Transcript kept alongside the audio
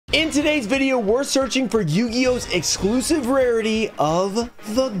In today's video, we're searching for Yu-Gi-Oh's exclusive rarity of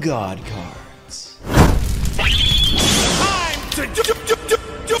the God cards.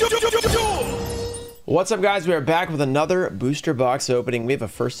 What's up, guys? We are back with another booster box opening. We have a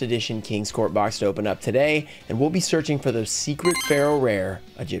first edition King's Court box to open up today, and we'll be searching for those secret Pharaoh rare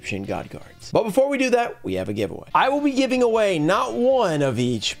Egyptian God cards. But before we do that, we have a giveaway. I will be giving away not one of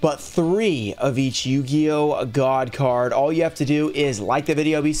each, but 3 of each Yu-Gi-Oh God card. All you have to do is like the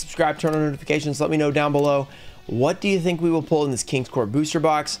video, be subscribed, turn on notifications. Let me know down below, what do you think we will pull in this King's Court booster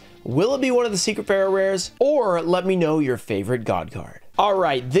box? Will it be one of the secret Pharaoh rares? Or let me know your favorite God card. All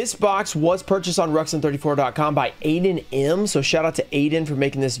right, this box was purchased on Ruxin34.com by Aiden M. So shout out to Aiden for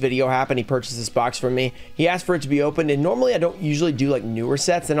making this video happen. He purchased this box from me. He asked for it to be opened, and normally I don't usually do like newer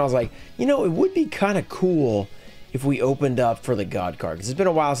sets. And I was like, you know, it would be kind of cool if we opened up for the God card, because it's been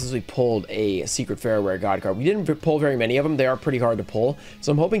a while since we pulled a secret Pharaoh rare God card. We didn't pull very many of them. They are pretty hard to pull,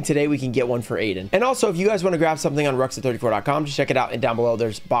 so I'm hoping today we can get one for Aiden. And also, if you guys want to grab something on Ruxin34.com, just check it out. And down below,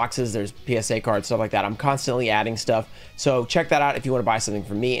 there's boxes, there's PSA cards, stuff like that. I'm constantly adding stuff, so check that out if you want to buy something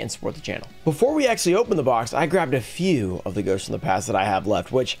from me and support the channel. Before we actually open the box, I grabbed a few of the Ghosts from the Past that I have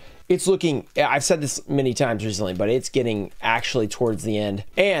left, which it's looking, I've said this many times recently, but it's getting actually towards the end.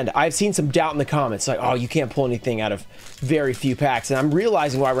 And I've seen some doubt in the comments, like, oh, you can't pull anything out of very few packs. And I'm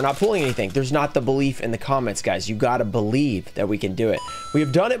realizing why we're not pulling anything. There's not the belief in the comments, guys. You got to believe that we can do it. We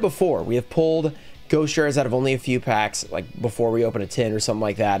have done it before. We have pulled ghost rares out of only a few packs, like before we open a tin or something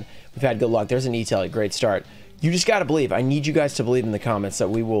like that. We've had good luck. There's an E-Tail, a great start. You just got to believe. I need you guys to believe in the comments that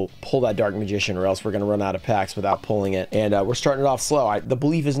we will pull that Dark Magician, or else we're going to run out of packs without pulling it. And we're starting it off slow. The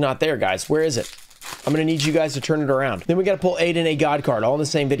belief is not there, guys. Where is it? I'm going to need you guys to turn it around. Then we got to pull Aiden a God card, all in the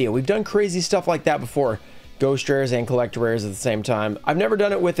same video. We've done crazy stuff like that before. Ghost rares and collector rares at the same time. I've never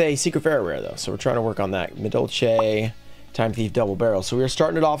done it with a secret Pharaoh rare, though, so we're trying to work on that. Medolce, Time Thief, Double Barrel. So we are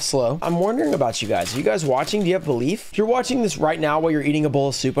starting it off slow. I'm wondering about you guys. Are you guys watching? Do you have belief? If you're watching this right now while you're eating a bowl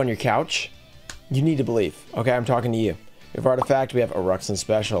of soup on your couch, you need to believe. Okay, I'm talking to you. We have Artifact, we have a Ruxin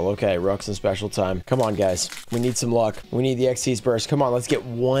Special. Okay, Ruxin Special time. Come on, guys. We need some luck. We need the XC's burst. Come on, let's get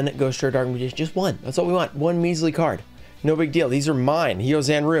one Ghost Rare Dark Magician. Just one. That's all we want. One measly card. No big deal. These are mine. Hio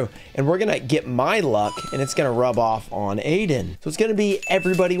Zanru. And we're going to get my luck, and it's going to rub off on Aiden. So it's going to be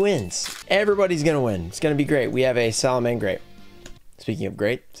everybody wins. Everybody's going to win. It's going to be great. We have a Salamangreat. Speaking of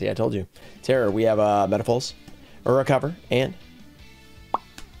great, see, I told you. Terror. We have Metapulse, a Recover, and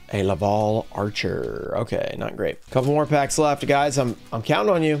a Laval Archer. Okay, not great. Couple more packs left, guys. I'm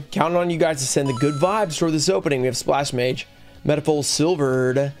counting on you. Counting on you guys to send the good vibes for this opening. We have Splash Mage, Metapulse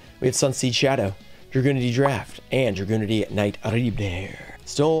Silvered. We have Sunseed Shadow, Dragunity Draft, and Dragunity Knight Ribner.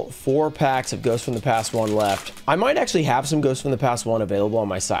 Still 4 packs of Ghosts from the Past 1 left. I might actually have some Ghosts from the Past 1 available on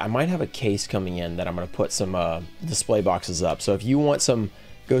my site. I might have a case coming in that I'm going to put some display boxes up. So if you want some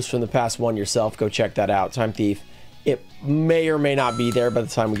Ghosts from the Past 1 yourself, go check that out. Time Thief. It may or may not be there by the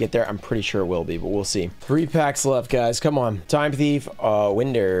time we get there. I'm pretty sure it will be, but we'll see. 3 packs left, guys. Come on. Time Thief,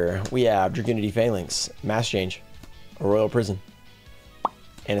 Winder. We have Dragunity Phalanx, Mass Change, a Royal Prison,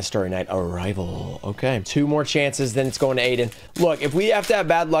 and a Starry Night Arrival. Okay, 2 more chances, then it's going to Aiden. Look, if we have to have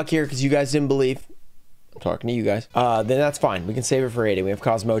bad luck here because you guys didn't believe, I'm talking to you guys, then that's fine. We can save it for Aiden. We have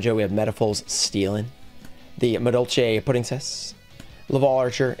Cosmojo, we have Metapulse Stealing, the Medolce Pudding Cess, Laval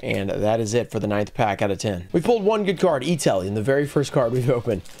Archer, and that is it for the 9th pack out of 10. We pulled 1 good card, E-Tail, in the very first card we've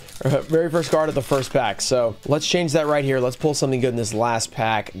opened. Very first card of the first pack. So let's change that right here. Let's pull something good in this last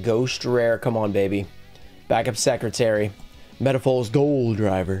pack. Ghost Rare, come on, baby. Backup Secretary, Metapulse Gold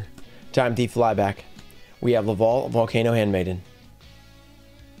Driver, Time Thief Flyback. We have Laval, Volcano Handmaiden,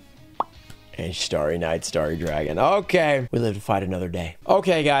 and Starry Night, Starry Dragon. Okay, we live to fight another day.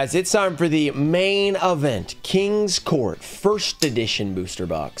 Okay, guys, it's time for the main event. King's Court First Edition Booster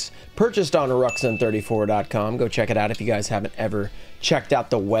Box. Purchased on Ruxin34.com. Go check it out if you guys haven't ever checked out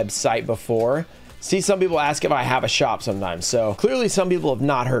the website before. See, some people ask if I have a shop sometimes, so clearly some people have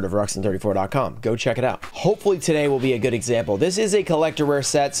not heard of Ruxin34.com. Go check it out. Hopefully today will be a good example. This is a collector rare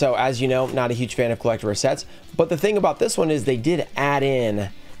set, so as you know, not a huge fan of collector rare sets, but the thing about this one is they did add in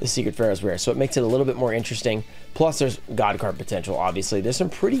the Secret Pharaoh's rare, so it makes it a little bit more interesting. Plus, there's God card potential, obviously. There's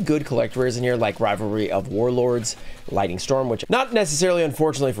some pretty good collector rares in here, like Rivalry of Warlords, Lightning Storm, which not necessarily,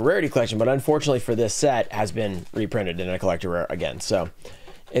 unfortunately, for Rarity Collection, but unfortunately for this set, has been reprinted in a collector rare again, so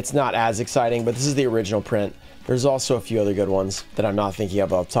it's not as exciting, but this is the original print. There's also a few other good ones that I'm not thinking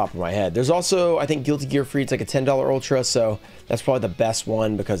of off the top of my head. There's also, I think, Guilty Gear Free. It's like a $10 Ultra, so that's probably the best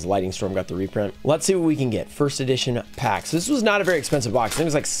one because Lightning Storm got the reprint. Let's see what we can get. First edition packs. This was not a very expensive box. I think it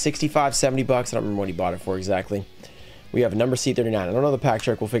was like 65, 70 bucks. I don't remember what he bought it for exactly. We have number C39. I don't know the pack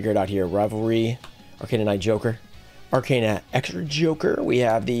trick. We'll figure it out here. Rivalry, Arcana Knight Joker, Arcana Extra Joker. We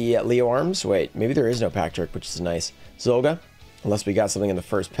have the Leo Arms. Wait, maybe there is no pack trick, which is nice. Zolga. Unless we got something in the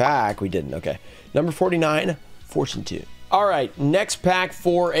first pack. We didn't. Okay. Number 49, Fortune 2. All right, next pack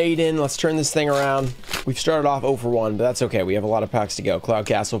for Aiden. Let's turn this thing around. We've started off 0 for 1, but that's okay. We have a lot of packs to go. Cloud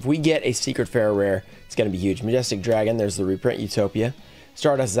Castle. If we get a Secret Pharaoh Rare, it's going to be huge. Majestic Dragon. There's the reprint Utopia.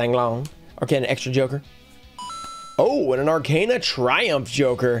 Stardust Zanglong. Arcana Extra Joker. Oh, and an Arcana Triumph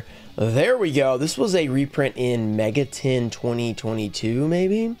Joker. There we go. This was a reprint in Megaton 2022,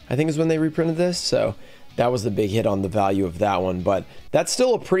 maybe? I think is when they reprinted this, so that was the big hit on the value of that one, but that's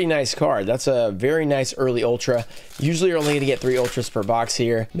still a pretty nice card. That's a very nice early Ultra. Usually you're only going to get 3 Ultras per box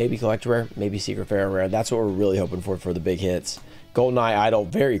here. Maybe Collector Rare, maybe Secret Pharaoh Rare. That's what we're really hoping for the big hits. Goldeneye Idol,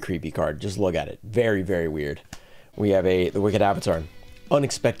 very creepy card. Just look at it. Very, very weird. We have the Wicked Avatar.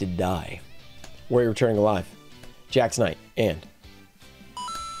 Unexpected Die. Warrior Returning Alive. Jack's Knight. And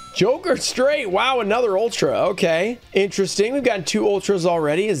Joker straight. Wow, another Ultra. Okay. Interesting. We've gotten 2 Ultras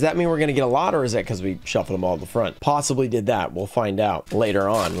already. Does that mean we're going to get a lot, or is that because we shuffled them all to the front? Possibly did that. We'll find out later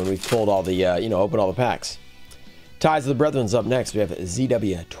on when we've pulled all the, opened all the packs. Ties of the Brethren's up next. We have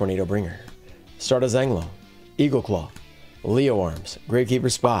ZW, Tornado Bringer. Stardust Anglo. Eagle Claw. Leo Arms.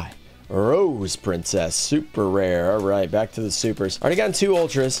 Gravekeeper Spy. Rose Princess, super rare. All right, back to the supers. Already gotten 2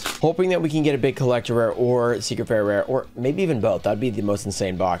 Ultras, hoping that we can get a big Collector Rare or Secret Pharaoh Rare, or maybe even both. That'd be the most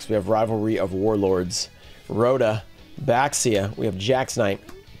insane box. We have Rivalry of Warlords, Rhoda, Baxia. We have Jack's Knight,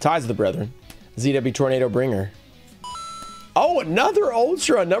 Ties of the Brethren, ZW Tornado Bringer. Oh, another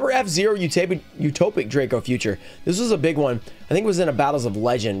Ultra, number F0 Utopic Draco Future. This was a big one. I think it was in a Battles of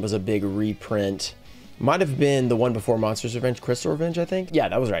Legend, was a big reprint. Might have been the one before Monsters Revenge, Crystal Revenge, I think. Yeah,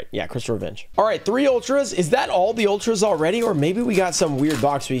 that was right. Yeah, Crystal Revenge. All right, 3 Ultras. Is that all the Ultras already? Or maybe we got some weird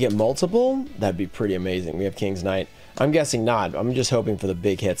box where you get multiple? That'd be pretty amazing. We have King's Knight. I'm guessing not. I'm just hoping for the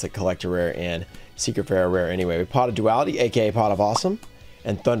big hits like Collector Rare and Secret Pharaoh Rare anyway. We have Pot of Duality, aka Pot of Awesome,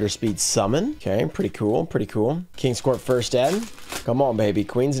 and Thunder Speed Summon. Okay, pretty cool, pretty cool. King's Court First Ed. Come on, baby.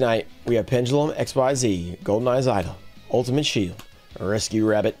 Queen's Knight. We have Pendulum, XYZ, Goldeneye's Idol, Ultimate Shield, Rescue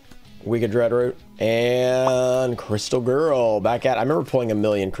Rabbit, Wicked Dreadroot, and Crystal Girl. Back at, I remember pulling a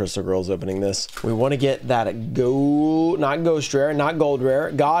million Crystal Girls opening this. We want to get that not Ghost Rare, not Gold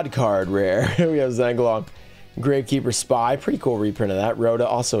Rare, God Card Rare. We have Zanglong, Gravekeeper Spy. Pretty cool reprint of that. Rhoda,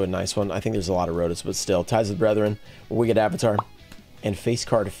 also a nice one. I think there's a lot of Rhodas, but still. Ties of the Brethren, Wicked Avatar, and Face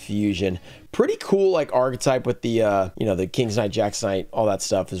Card Fusion. Pretty cool, like, archetype with the, the King's Knight, Jack's Knight, all that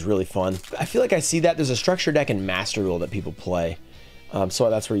stuff is really fun. I feel like I see that. There's a structure deck in Master Duel that people play. So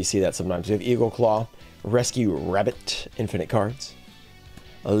that's where you see that sometimes. We have Eagle Claw, Rescue Rabbit, Infinite Cards,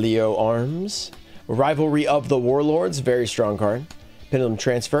 Leo Arms, Rivalry of the Warlords, very strong card, Pendulum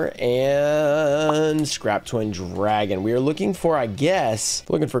Transfer, and Scrap Twin Dragon. We are looking for, I guess,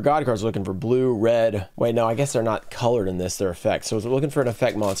 looking for God cards, looking for blue, red. Wait, no, I guess they're not colored in this, they're effects. So we're looking for an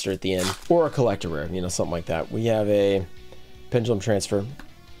effect monster at the end, or a Collector Rare, something like that. We have a Pendulum Transfer,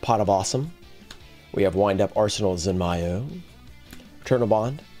 Pot of Awesome. We have Wind Up Arsenal Zenmayo, Eternal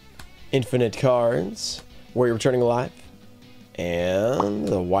Bond, Infinite Cards, Warrior Returning Alive, and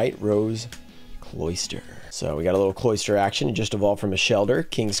the White Rose Cloister. So we got a little Cloister action. It just evolved from a Shelter.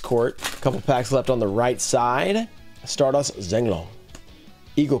 King's Court. A couple packs left on the right side. Stardust Zanglong,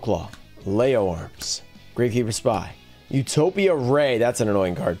 Eagle Claw, Leo Arms, Gravekeeper Spy, Utopia Ray. That's an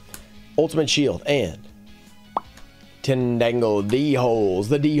annoying card. Ultimate Shield, and Tendangle D-Holes.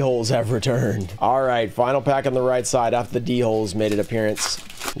 The D-Holes have returned. All right, final pack on the right side after the D-Holes made an appearance.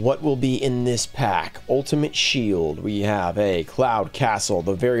 What will be in this pack? Ultimate Shield. We have a Cloud Castle,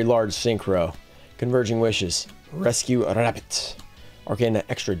 the very large Synchro, Converging Wishes, Rescue Rabbit, Arcana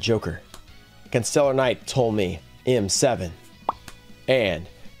Extra Joker, Constellar Knight told me M7, and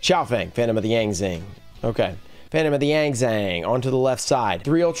Chao Fang, Phantom of the Yang Zing. Okay. Phantom of the Yang Zang, onto the left side.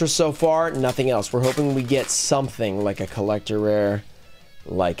 3 Ultras so far, nothing else. We're hoping we get something like a Collector Rare,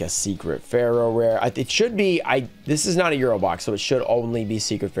 like a Secret Pharaoh Rare. It should be, this is not a Euro box, so it should only be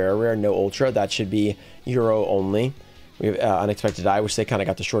Secret Pharaoh Rare, no Ultra. That should be Euro only. We have Unexpected Eye, which they kind of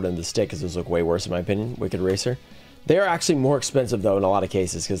got the short end of the stick because those look way worse in my opinion. Wicked Racer. They are actually more expensive though in a lot of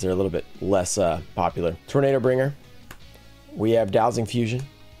cases because they're a little bit less popular. Tornado Bringer. We have Dowsing Fusion,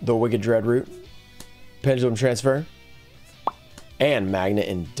 the Wicked Dreadroot, Pendulum Transfer, and Magnet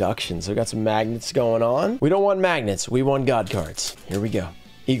Induction. So we got some magnets going on. We don't want magnets, we want God cards. Here we go.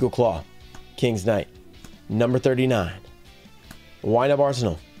 Eagle Claw, King's Knight, number 39, Wind Up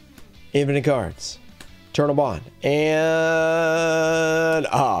Arsenal, Infinite Cards, Eternal Bond, and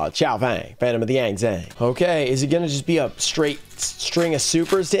Chao Fang, Phantom of the Yang Zang. Okay, is it gonna just be a straight string of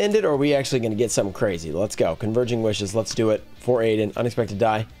supers to end it, or are we actually gonna get something crazy? Let's go. Converging Wishes, let's do it. For Aiden, Unexpected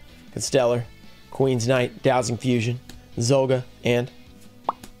Die, Constellar, Queen's Knight, Dowsing Fusion, Zolga, and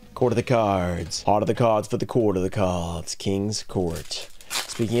Court of the Cards. Heart of the Cards for the Court of the Cards. King's Court.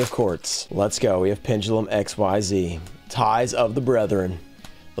 Speaking of courts, let's go. We have Pendulum XYZ. Ties of the Brethren.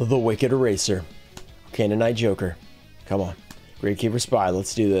 The Wicked Eraser. Arcana Knight Joker. Come on. Gravekeeper Spy.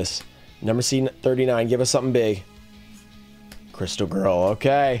 Let's do this. Number C39. Give us something big. Crystal Girl.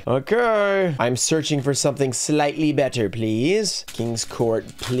 Okay. Okay. I'm searching for something slightly better, please. King's Court,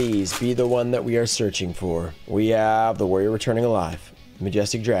 please be the one that we are searching for. We have the Warrior Returning Alive.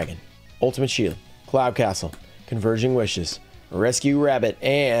 Majestic Dragon. Ultimate Shield. Cloud Castle. Converging Wishes. Rescue Rabbit,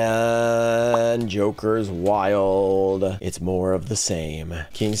 and Joker's Wild. It's more of the same.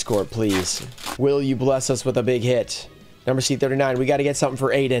 King's Court, please. Will you bless us with a big hit? Number C39, we got to get something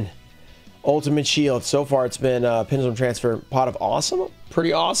for Aiden. Ultimate Shield. So far, it's been Pendulum Transfer. Pot of Awesome.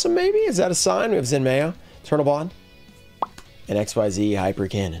 Pretty awesome, maybe? Is that a sign? We have Zenmayo, Eternal Bond, and XYZ Hyper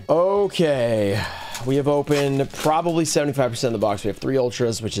Cannon. Okay. We have opened probably 75% of the box. We have 3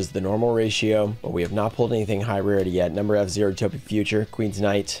 Ultras, which is the normal ratio, but we have not pulled anything high rarity yet. Number F0, Utopic Future, Queen's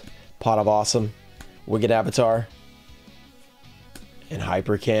Knight, Pot of Awesome, Wicked Avatar, and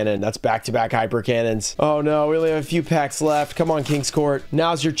Hyper Cannon. That's back-to-back Hyper Cannons. Oh no, we only have a few packs left. Come on, King's Court.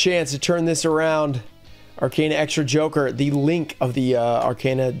 Now's your chance to turn this around. Arcana Extra Joker, the link of the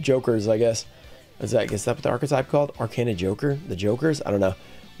Arcana Jokers, I guess. Is that what the archetype called? Arcana Joker? The Jokers? I don't know.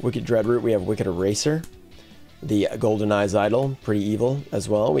 Wicked Dreadroot, we have Wicked Eraser. The Golden Eyes Idol, pretty evil as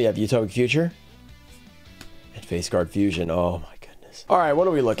well. We have Utopic Future. And Face Guard Fusion. Oh my goodness. All right, what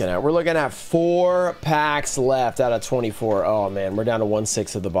are we looking at? We're looking at 4 packs left out of 24. Oh man, we're down to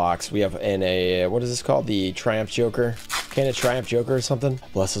 1/6 of the box. We have what is this called? The Triumph Joker. Can it Triumph Joker or something?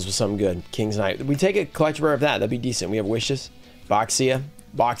 Bless us with something good. King's Knight. We take a collector rare of that. That'd be decent. We have Wishes. Boxia.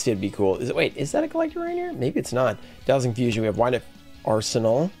 Boxia would be cool. Wait, is that a collector rare in here? Maybe it's not. Dowsing Fusion. We have Wind Up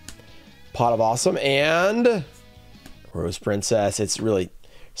Arsenal, Pot of Awesome, and Rose Princess. It's really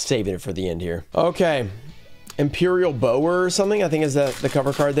saving it for the end here. Okay. Imperial Bower or something, I think is the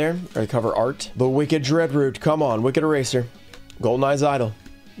cover card there, or the cover art. The Wicked Dreadroot. Come on. Wicked Eraser. Golden Eyes Idol.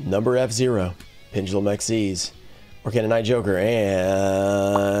 Number F0. Pendulum XYZ. Arcana Knight Joker.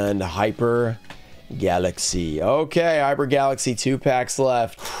 And Hyper Galaxy. Okay, Hyper Galaxy. 2 packs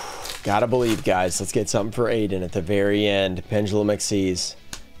left. Gotta believe, guys. Let's get something for Aiden at the very end. Pendulum XYZ.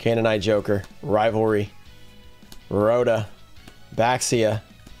 Arcana Knight Joker. Rivalry. Rhoda. Baxia.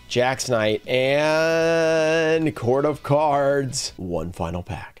 Jax Knight. And Court of Cards. 1 final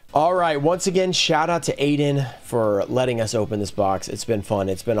pack. All right. Once again, shout out to Aiden for letting us open this box. It's been fun.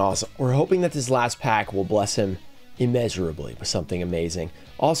 It's been awesome. We're hoping that this last pack will bless him immeasurably with something amazing.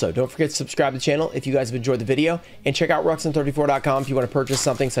 Also, don't forget to subscribe to the channel if you guys have enjoyed the video, and check out ruxin34.com if you want to purchase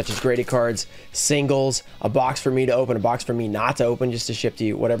something such as graded cards, singles, a box for me to open, a box for me not to open, just to ship to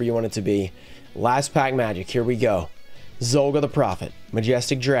you, whatever you want it to be. Last pack magic, here we go. Zolga the Prophet,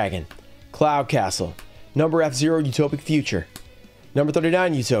 Majestic Dragon, Cloud Castle, Number F0 Utopic Future, Number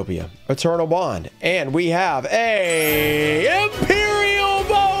 39 Utopia, Eternal Bond, and we have a Imperial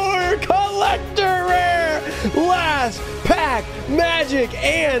Bower Collector Rare! Last pack magic,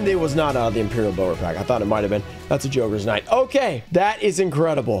 and it was not the Imperial Bower pack. I thought it might have been. That's a Joker's Knight. Okay, that is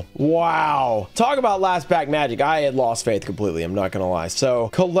incredible. Wow. Talk about last pack magic. I had lost faith completely, I'm not gonna lie. So,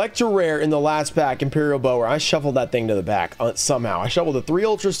 collector rare in the last pack, Imperial Bower. I shuffled that thing to the back somehow. I shuffled the 3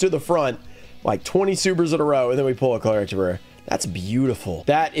 Ultras to the front, like 20 Supers in a row, and then we pull a collector rare. That's beautiful.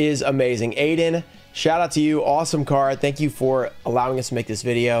 That is amazing. Aiden, shout out to you. Awesome card. Thank you for allowing us to make this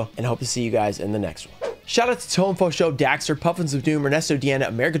video, and hope to see you guys in the next one. Shout out to Toemfo Show, Daxter, Puffins of Doom, Ernesto Deanna,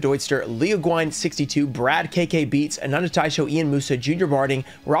 America Deutster, Leo Gwine 62, Brad KK Beats, Ananda Tai Show, Ian Musa, Junior Barding,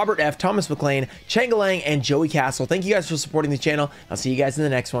 Robert F, Thomas McLean, Changalang, and Joey Castle. Thank you guys for supporting the channel. I'll see you guys in the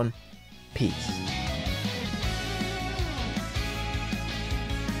next one. Peace.